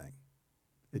anything.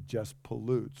 It just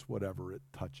pollutes whatever it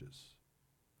touches.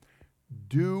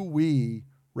 Do we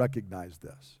recognize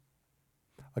this?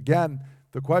 Again,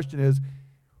 the question is,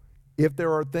 if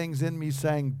there are things in me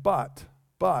saying, but,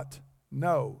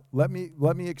 no, let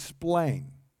me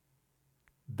explain.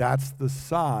 That's the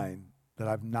sign that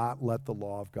I've not let the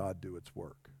law of God do its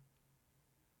work.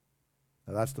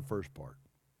 Now that's the first part.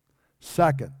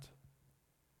 Second,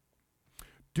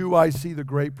 do I see the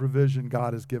great provision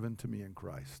God has given to me in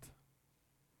Christ?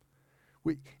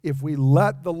 If we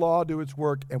let the law do its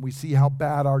work and we see how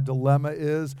bad our dilemma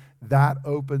is, that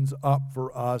opens up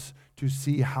for us to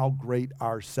see how great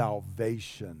our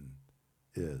salvation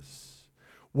is.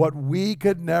 What we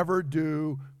could never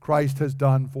do, Christ has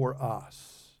done for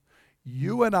us.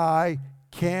 You and I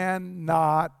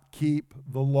cannot keep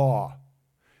the law.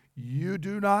 You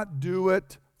do not do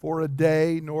it for a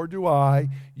day, nor do I.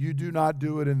 You do not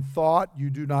do it in thought. You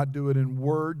do not do it in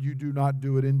word. You do not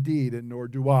do it in deed, and nor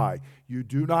do I. You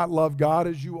do not love God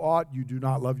as you ought. You do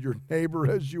not love your neighbor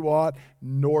as you ought,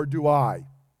 nor do I.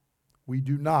 We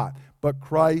do not. But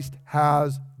Christ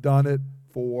has done it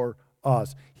for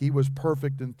us. He was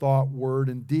perfect in thought, word,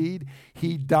 and deed.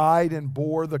 He died and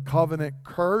bore the covenant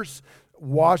curse,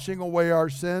 washing away our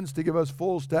sins to give us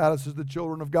full status as the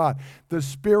children of God. The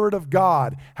Spirit of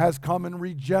God has come and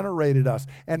regenerated us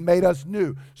and made us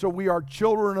new. So we are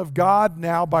children of God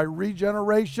now by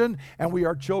regeneration, and we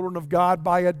are children of God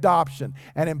by adoption.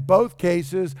 And in both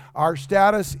cases, our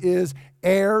status is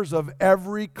heirs of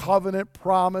every covenant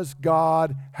promise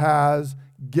God has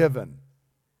given.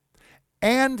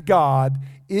 And God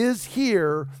is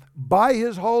here by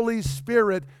His Holy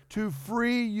Spirit to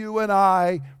free you and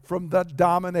I from the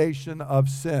domination of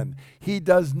sin. He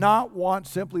does not want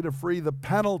simply to free the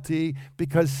penalty,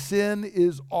 because sin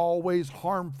is always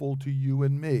harmful to you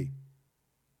and me.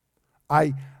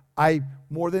 I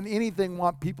more than anything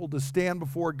want people to stand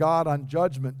before God on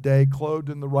Judgment Day clothed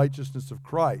in the righteousness of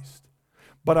Christ.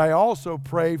 But I also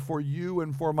pray for you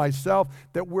and for myself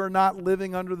that we're not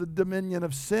living under the dominion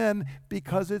of sin,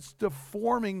 because it's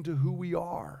deforming to who we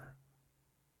are.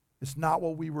 It's not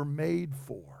what we were made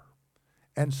for.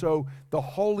 And so the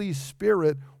Holy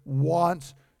Spirit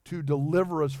wants to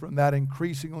deliver us from that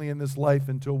increasingly in this life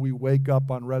until we wake up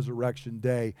on Resurrection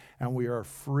Day and we are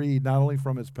freed not only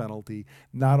from His penalty,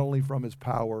 not only from His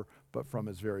power, but from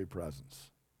His very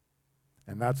presence.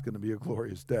 And that's going to be a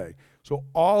glorious day. So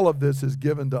all of this is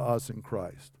given to us in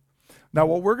Christ. Now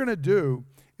what we're going to do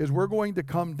is we're going to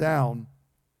come down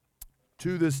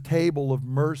to this table of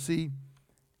mercy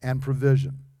and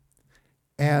provision.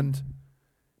 And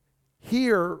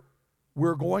here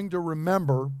we're going to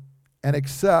remember and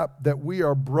accept that we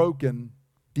are broken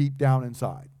deep down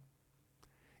inside.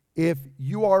 If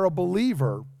you are a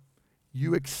believer,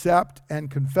 you accept and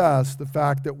confess the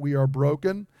fact that we are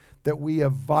broken, that we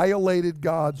have violated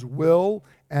God's will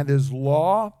and His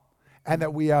law, and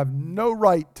that we have no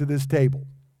right to this table.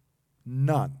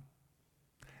 None.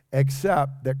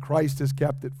 except that Christ has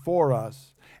kept it for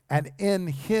us, and in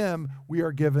him we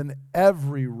are given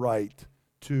every right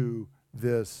to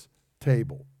this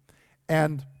table.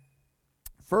 And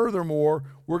furthermore,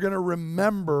 we're going to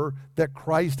remember that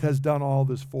Christ has done all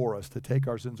this for us to take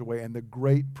our sins away, and the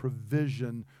great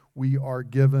provision we are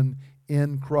given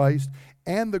in Christ,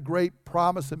 and the great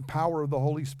promise and power of the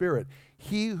Holy Spirit.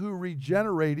 He who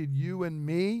regenerated you and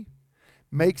me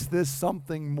makes this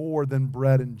something more than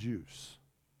bread and juice.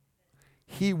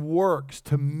 He works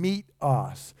to meet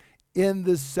us in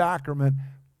this sacrament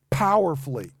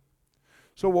powerfully.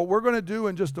 So what we're going to do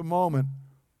in just a moment,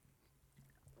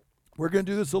 we're going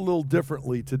to do this a little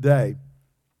differently today.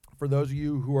 For those of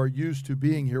you who are used to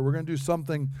being here, we're going to do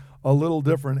something a little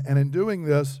different. And in doing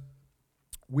this,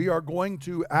 we are going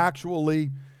to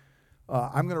actually,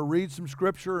 I'm going to read some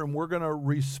scripture and we're going to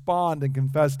respond and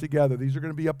confess together. These are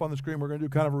going to be up on the screen. We're going to do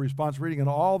kind of a response reading. And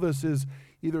all this is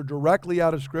either directly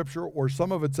out of scripture or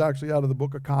some of it's actually out of the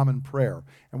Book of Common Prayer.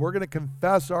 And we're going to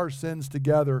confess our sins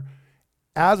together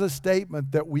as a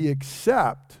statement that we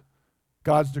accept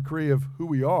God's decree of who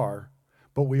we are,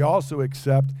 but we also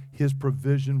accept his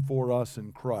provision for us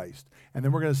in Christ. And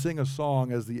then we're going to sing a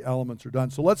song as the elements are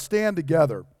done. So let's stand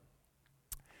together.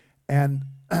 And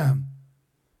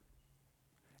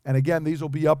again, these will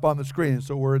be up on the screen.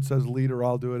 So where it says leader,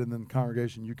 I'll do it, and then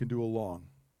congregation, you can do along.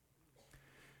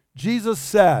 Jesus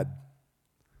said,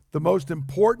 the most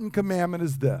important commandment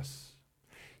is this: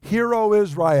 Hear, O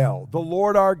Israel, the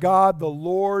Lord our God, the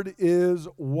Lord is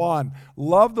one.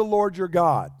 Love the Lord your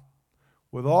God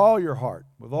with all your heart,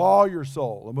 with all your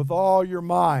soul, and with all your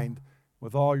mind,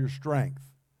 with all your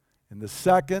strength. And the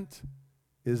second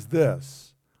is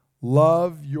this: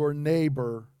 love your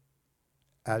neighbor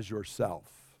as yourself.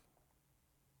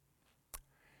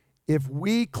 If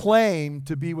we claim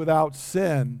to be without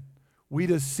sin, we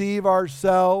deceive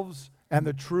ourselves and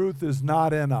the truth is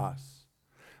not in us.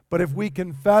 But if we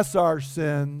confess our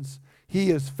sins, he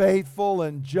is faithful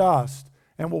and just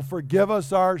and will forgive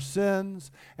us our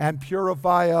sins and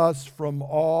purify us from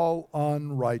all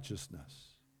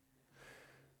unrighteousness.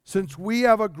 Since we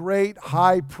have a great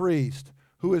high priest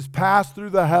who has passed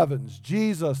through the heavens,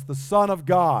 Jesus, the Son of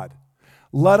God,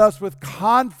 let us with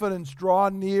confidence draw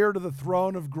near to the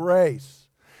throne of grace,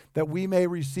 that we may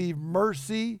receive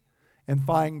mercy and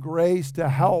find grace to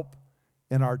help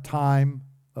in our time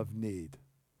of need.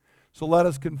 So let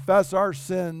us confess our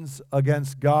sins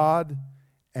against God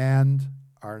and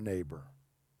our neighbor.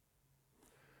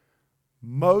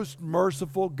 Most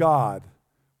merciful God,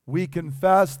 we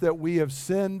confess that we have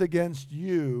sinned against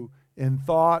you in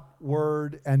thought,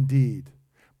 word, and deed,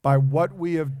 by what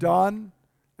we have done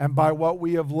and by what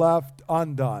we have left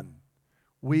undone.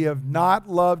 We have not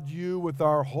loved you with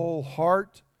our whole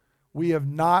heart. We have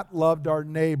not loved our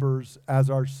neighbors as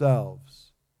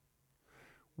ourselves.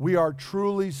 We are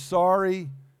truly sorry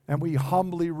and we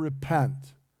humbly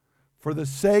repent. For the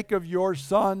sake of your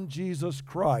Son, Jesus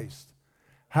Christ,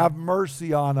 have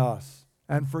mercy on us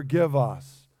and forgive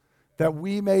us, that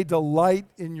we may delight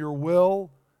in your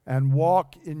will and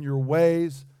walk in your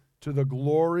ways to the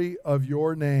glory of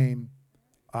your name.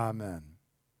 Amen.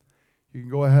 You can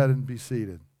go ahead and be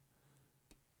seated.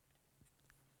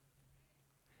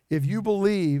 If you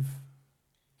believe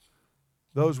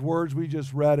those words we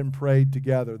just read and prayed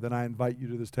together, then I invite you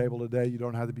to this table today. You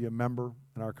don't have to be a member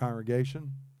in our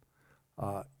congregation.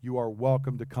 You are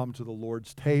welcome to come to the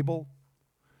Lord's table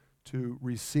to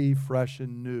receive fresh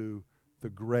and new the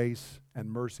grace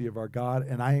and mercy of our God.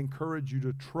 And I encourage you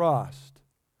to trust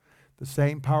the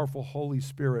same powerful Holy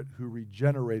Spirit who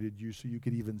regenerated you so you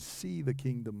could even see the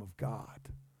kingdom of God.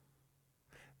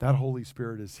 That Holy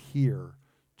Spirit is here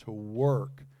to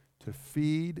work, to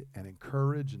feed and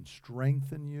encourage and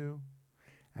strengthen you,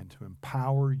 and to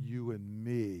empower you and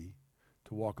me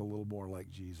to walk a little more like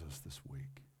Jesus this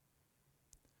week.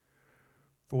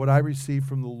 For what I received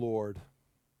from the Lord,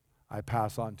 I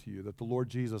pass on to you, that the Lord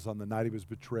Jesus, on the night he was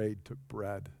betrayed, took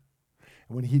bread.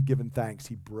 And when he'd given thanks,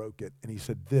 he broke it. And he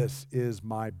said, "This is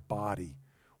my body,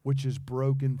 which is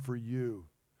broken for you.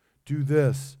 Do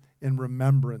this in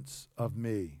remembrance of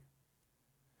me."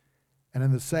 And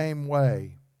in the same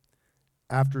way,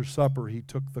 after supper, he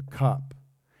took the cup.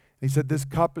 And he said, "This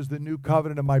cup is the new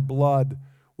covenant in my blood,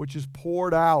 which is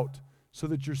poured out so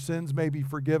that your sins may be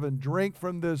forgiven. Drink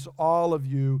from this, all of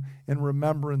you, in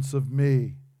remembrance of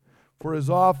me. For as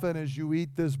often as you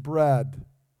eat this bread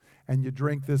and you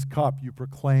drink this cup, you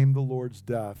proclaim the Lord's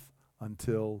death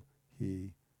until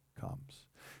he comes."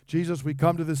 Jesus, we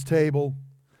come to this table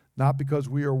not because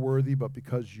we are worthy, but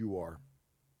because you are.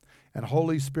 And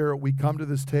Holy Spirit, we come to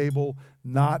this table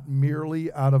not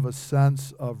merely out of a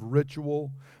sense of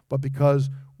ritual, but because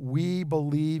we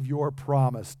believe your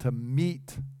promise to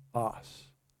meet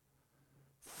us,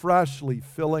 freshly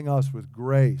filling us with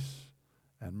grace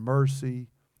and mercy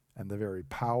and the very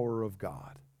power of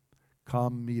God.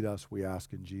 Come meet us, we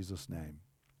ask in Jesus' name.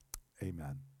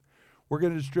 Amen. We're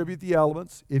going to distribute the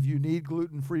elements. If you need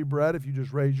gluten-free bread, if you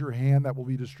just raise your hand, that will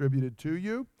be distributed to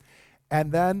you.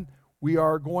 And then we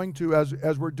are going to,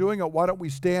 as we're doing it, why don't we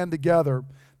stand together?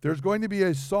 There's going to be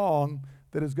a song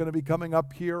that is going to be coming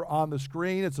up here on the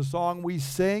screen. It's a song we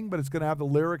sing, but it's going to have the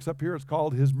lyrics up here. It's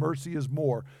called His Mercy is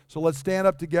More. So let's stand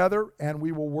up together, and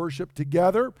we will worship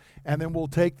together, and then we'll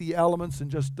take the elements in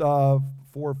just 4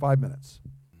 or 5 minutes.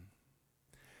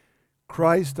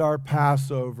 Christ, our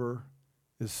Passover,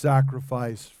 is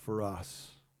sacrificed for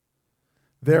us.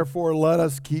 Therefore, let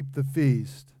us keep the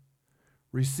feast.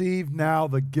 Receive now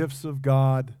the gifts of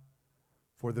God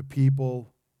for the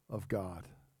people of God.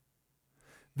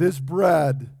 This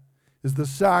bread is the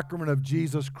sacrament of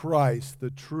Jesus Christ,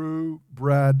 the true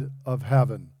bread of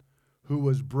heaven, who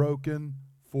was broken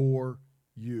for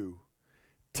you.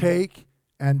 Take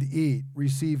and eat,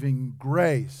 receiving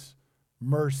grace,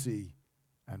 mercy,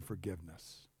 and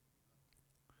forgiveness.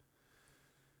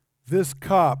 This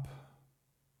cup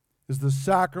is the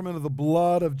sacrament of the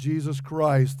blood of Jesus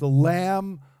Christ, the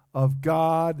Lamb of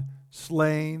God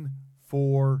slain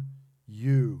for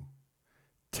you.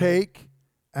 Take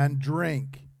and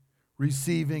drink,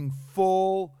 receiving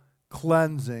full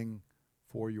cleansing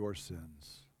for your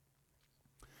sins.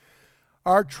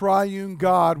 Our triune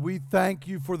God, we thank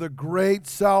you for the great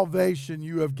salvation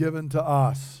you have given to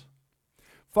us.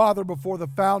 Father, before the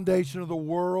foundation of the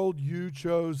world, you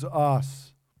chose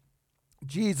us.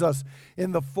 Jesus,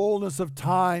 in the fullness of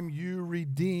time, you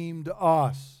redeemed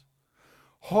us.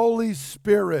 Holy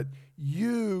Spirit,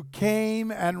 you came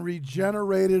and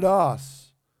regenerated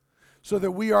us so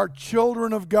that we are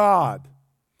children of God,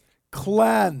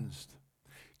 cleansed,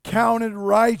 counted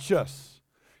righteous,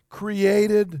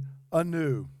 created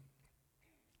anew.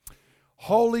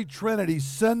 Holy Trinity,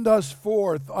 send us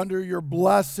forth under your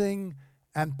blessing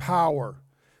and power,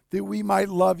 that we might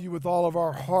love you with all of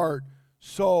our heart,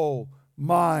 soul,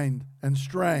 mind, and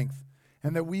strength,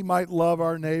 and that we might love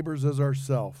our neighbors as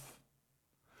ourselves.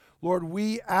 Lord,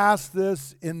 we ask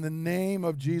this in the name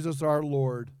of Jesus our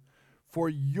Lord, for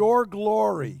your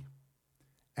glory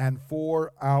and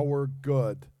for our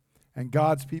good. And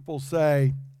God's people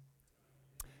say,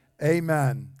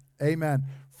 amen. Amen.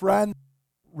 Friends,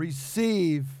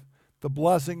 receive the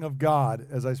blessing of God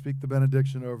as I speak the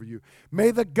benediction over you.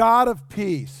 May the God of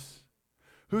peace,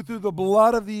 who through the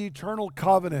blood of the eternal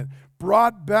covenant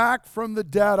brought back from the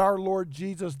dead our Lord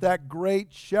Jesus, that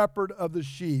great shepherd of the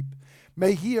sheep,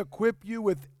 may he equip you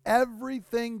with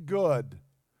everything good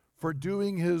for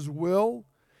doing his will,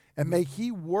 and may he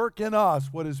work in us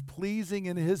what is pleasing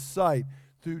in his sight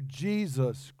through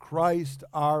Jesus Christ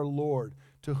our Lord,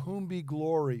 to whom be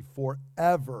glory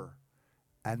forever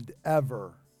and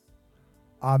ever.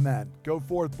 Amen. Go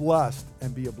forth blessed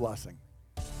and be a blessing.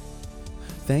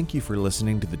 Thank you for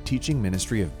listening to the teaching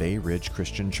ministry of Bay Ridge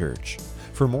Christian Church.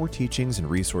 For more teachings and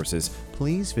resources,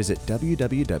 please visit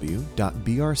www.brcc.church.